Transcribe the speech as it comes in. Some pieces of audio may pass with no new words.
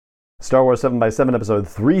Star Wars 7x7 episode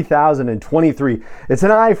 3023. It's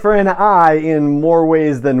an eye for an eye in more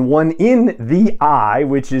ways than one. In the Eye,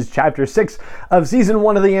 which is chapter 6 of season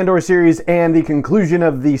 1 of the Andor series and the conclusion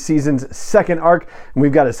of the season's second arc. And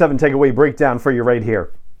we've got a 7 takeaway breakdown for you right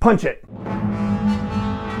here. Punch it!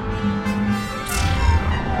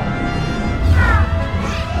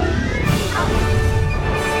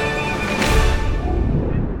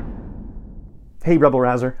 Hey Rebel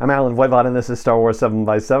Rouser, I'm Alan Voivod and this is Star Wars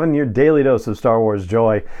 7x7, your daily dose of Star Wars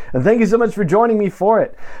joy. And thank you so much for joining me for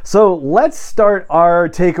it. So let's start our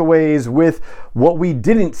takeaways with what we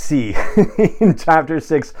didn't see in chapter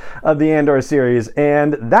 6 of the Andor series.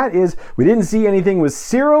 And that is, we didn't see anything with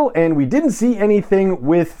Syril and we didn't see anything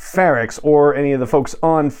with Ferrix or any of the folks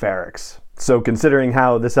on Ferrix. So considering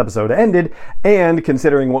how this episode ended, and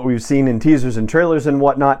considering what we've seen in teasers and trailers and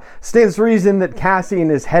whatnot, stands to reason that Cassian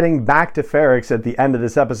is heading back to Ferrix at the end of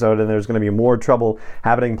this episode, and there's going to be more trouble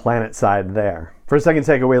happening planet side there. For a second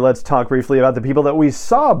takeaway, let's talk briefly about the people that we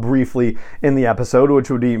saw briefly in the episode, which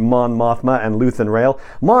would be Mon Mothma and Luthen Rael.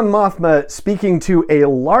 Mon Mothma speaking to a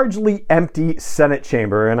largely empty Senate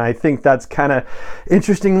chamber, and I think that's kind of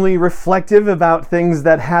interestingly reflective about things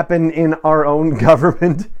that happen in our own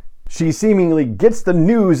government. She seemingly gets the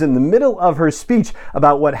news in the middle of her speech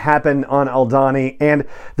about what happened on Aldhani, and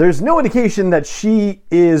there's no indication that she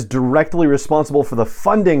is directly responsible for the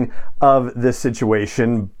funding of this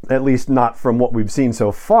situation, at least not from what we've seen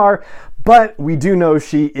so far. But we do know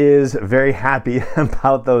she is very happy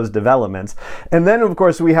about those developments. And then, of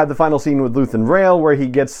course, we had the final scene with Luthen Rael where he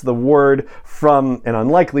gets the word from an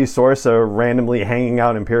unlikely source, a randomly hanging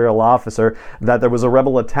out Imperial officer, that there was a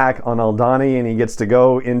rebel attack on Aldhani, and he gets to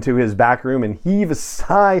go into his back room and heave a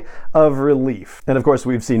sigh of relief. And of course,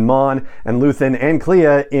 we've seen Mon and Luthen and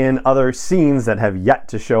Clea in other scenes that have yet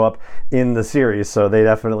to show up in the series, so they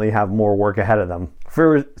definitely have more work ahead of them.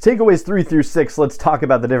 For takeaways 3 through 6, let's talk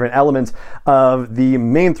about the different elements of the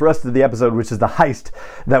main thrust of the episode, which is the heist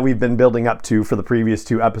that we've been building up to for the previous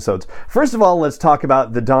 2 episodes. First of all, let's talk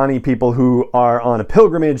about the Dani people who are on a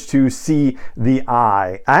pilgrimage to see the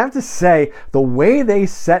Eye. I have to say, the way they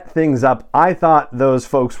set things up, I thought those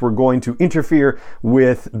folks were going to interfere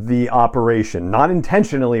with the operation. Not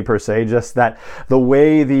intentionally per se, just that the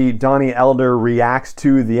way the Dani Elder reacts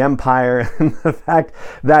to the Empire and the fact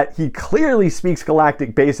that he clearly speaks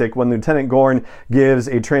Galactic Basic when Lieutenant Gorn gives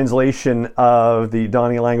a translation of the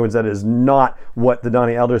Dani language that is not what the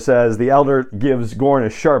Dani Elder says. The Elder gives Gorn a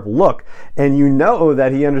sharp look, and you know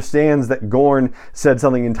that he understands that Gorn said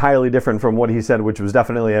something entirely different from what he said, which was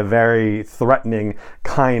definitely a very threatening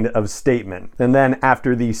kind of statement. And then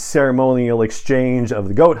after the ceremonial exchange of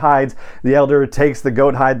the goat hides, the Elder takes the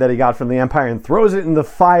goat hide that he got from the Empire and throws it in the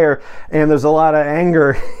fire, and there's a lot of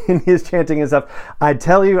anger in his chanting and stuff. I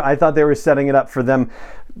tell you, I thought they were setting it up for them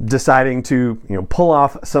deciding to, pull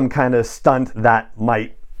off some kind of stunt that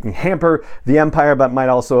might hamper the Empire, but might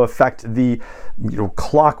also affect the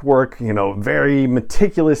clockwork, very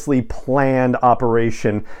meticulously planned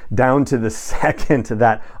operation down to the second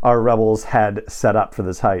that our rebels had set up for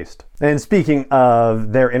this heist. And speaking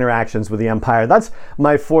of their interactions with the Empire, that's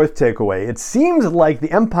my 4th takeaway. It seems like the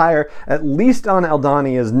Empire, at least on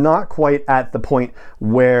Aldhani, is not quite at the point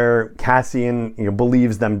where Cassian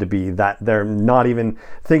believes them to be, that they're not even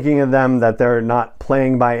thinking of them, that they're not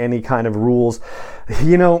playing by any kind of rules.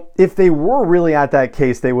 If they were really at that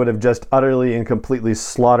case, they would have just utterly and completely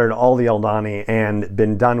slaughtered all the Aldhani and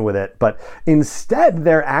been done with it. But instead,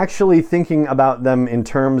 they're actually thinking about them in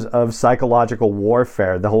terms of psychological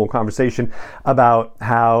warfare. The whole conversation about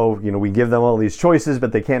how, we give them all these choices,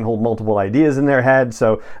 but they can't hold multiple ideas in their head,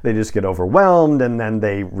 so they just get overwhelmed, and then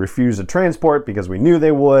they refuse a transport because we knew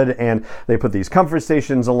they would, and they put these comfort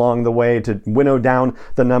stations along the way to winnow down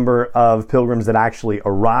the number of pilgrims that actually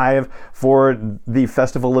arrive for the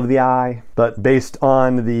Festival of the Eye. But based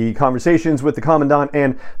on the conversations with the Commandant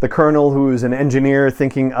and the Colonel, who's an engineer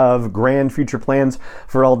thinking of grand future plans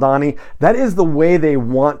for Aldhani, that is the way they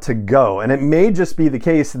want to go. And it may just be the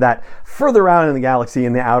case that further out in the galaxy,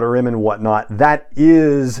 in the Outer Rim and whatnot, that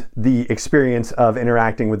is the experience of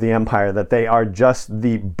interacting with the Empire, that they are just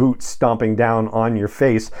the boot stomping down on your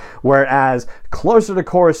face. Whereas closer to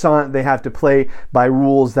Coruscant, they have to play by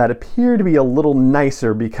rules that appear to be a little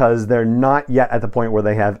nicer because they're not yet at the point where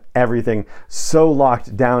they have everything so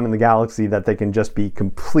locked down in the galaxy that they can just be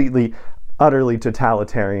completely, utterly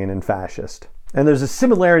totalitarian and fascist. And there's a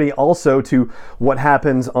similarity also to what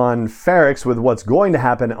happens on Ferrix with what's going to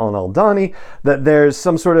happen on Aldhani, that there's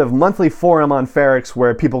some sort of monthly forum on Ferrix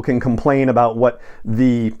where people can complain about what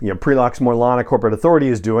the Prelox Morlana corporate authority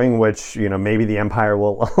is doing, which maybe the Empire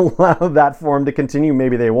will allow that forum to continue,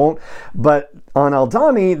 maybe they won't. But on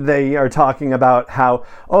Aldhani, they are talking about how,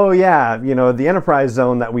 oh yeah, the Enterprise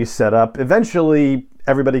Zone that we set up, eventually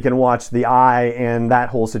everybody can watch the Eye and that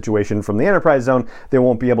whole situation from the Enterprise Zone. They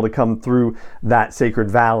won't be able to come through that Sacred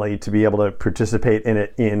Valley to be able to participate in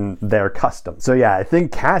it in their custom. So yeah, I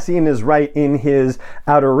think Cassian is right in his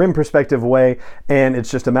Outer Rim perspective way, and it's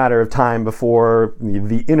just a matter of time before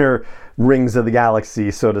the inner rings of the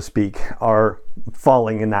galaxy, so to speak, are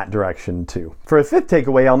falling in that direction too. For a fifth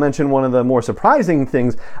takeaway, I'll mention one of the more surprising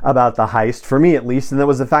things about the heist, for me at least, and that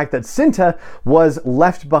was the fact that Cinta was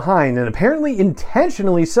left behind, and apparently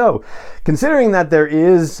intentionally so. Considering that there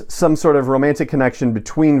is some sort of romantic connection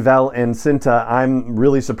between Vel and Cinta, I'm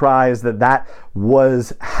really surprised that that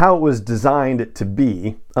was how it was designed to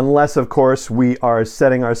be. Unless, of course, we are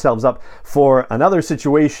setting ourselves up for another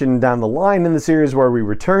situation down the line in the series where we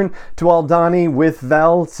return to Aldhani with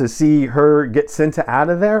Vel to see her get Cinta out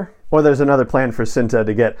of there. Or there's another plan for Cinta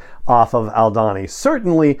to get off of Aldhani.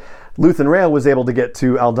 Certainly, Luthen Rael was able to get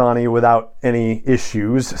to Aldhani without any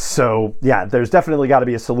issues. So yeah, there's definitely got to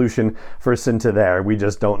be a solution for Cinta there. We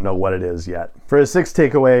just don't know what it is yet. For a sixth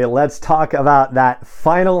takeaway, let's talk about that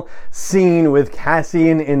final scene with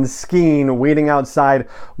Cassian and Skeen waiting outside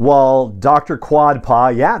while Dr.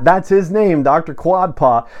 Quadpaw, yeah, that's his name, Dr.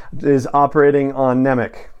 Quadpaw, is operating on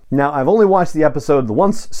Nemik. Now, I've only watched the episode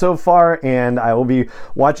once so far, and I will be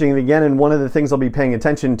watching it again, and one of the things I'll be paying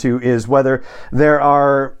attention to is whether there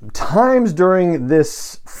are times during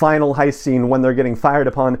this final heist scene when they're getting fired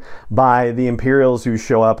upon by the Imperials who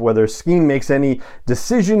show up, whether Skeen makes any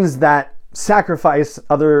decisions that sacrifice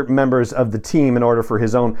other members of the team in order for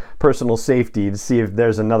his own personal safety, to see if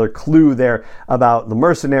there's another clue there about the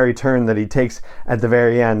mercenary turn that he takes at the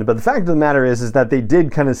very end. But the fact of the matter is that they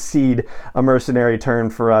did kind of seed a mercenary turn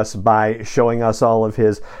for us by showing us all of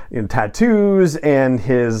his tattoos and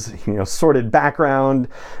his sordid background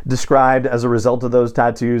described as a result of those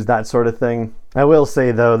tattoos, that sort of thing. I will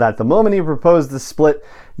say, though, that the moment he proposed the split,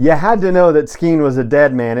 you had to know that Skeen was a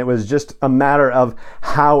dead man. It was just a matter of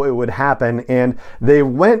how it would happen. And they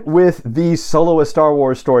went with the Solo a Star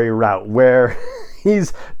Wars story route, where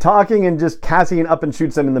he's talking and just Cassian up and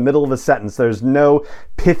shoots him in the middle of a sentence. There's no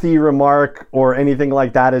pithy remark or anything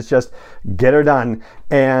like that. It's just get her done.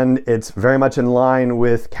 And it's very much in line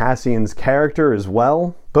with Cassian's character as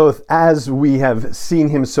well, both as we have seen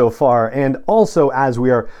him so far and also as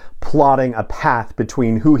we are plotting a path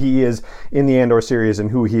between who he is in the Andor series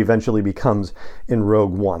and who he eventually becomes in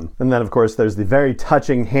Rogue One. And then, of course, there's the very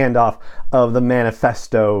touching handoff of the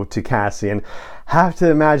manifesto to Cassian. Have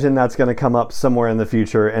to imagine that's going to come up somewhere in the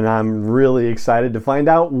future, and I'm really excited to find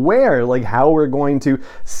out where, how we're going to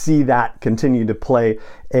see that continue to play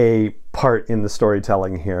a part in the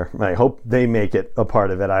storytelling here. I hope they make it a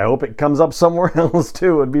part of it. I hope it comes up somewhere else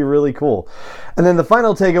too. It'd be really cool. And then the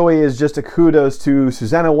final takeaway is just a kudos to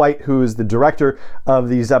Susanna White, who is the director of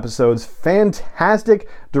these episodes. Fantastic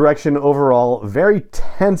direction overall. Very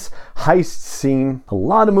tense heist scene. A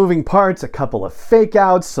lot of moving parts, a couple of fake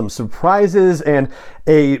outs, some surprises, and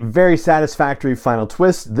a very satisfactory final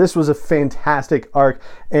twist. This was a fantastic arc,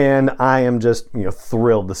 and I am just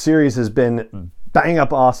thrilled. The series has been bang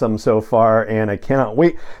up awesome so far, and I cannot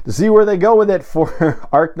wait to see where they go with it for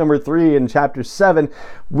arc number 3 in chapter 7.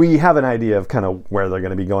 We have an idea of kind of where they're going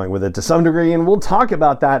to be going with it to some degree, and we'll talk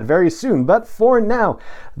about that very soon. But for now,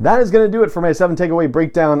 that is going to do it for my 7 takeaway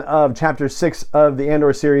breakdown of chapter 6 of the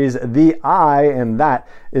Andor series, The Eye, and that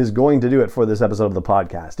is going to do it for this episode of the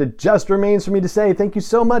podcast. It just remains for me to say thank you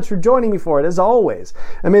so much for joining me for it, as always,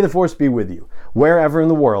 and may the Force be with you, wherever in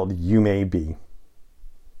the world you may be.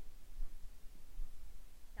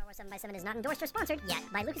 7x7 is not endorsed or sponsored yet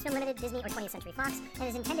by Lucasfilm Limited, Disney, or 20th Century Fox, and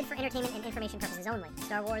is intended for entertainment and information purposes only.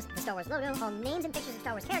 Star Wars, the Star Wars logo, all names and pictures of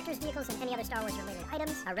Star Wars characters, vehicles, and any other Star Wars related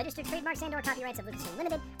items are registered trademarks and/or copyrights of Lucasfilm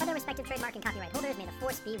Limited, or their respective trademark and copyright holders. May the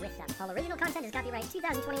Force be with them. All original content is copyright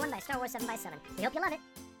 2021 by Star Wars 7x7. We hope you love it.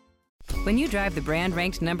 When you drive the brand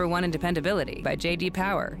ranked #1 in dependability by J.D.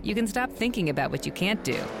 Power, you can stop thinking about what you can't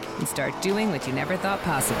do and start doing what you never thought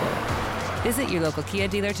possible. Visit your local Kia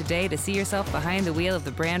dealer today to see yourself behind the wheel of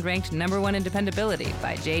the brand ranked #1 in dependability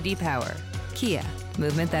by J.D. Power. Kia,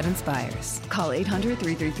 movement that inspires. Call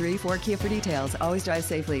 800-333-4KIA for details. Always drive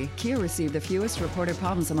safely. Kia received the fewest reported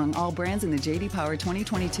problems among all brands in the J.D. Power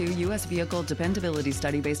 2022 U.S. Vehicle Dependability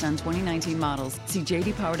Study based on 2019 models. See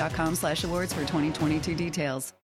jdpower.com/awards for 2022 details.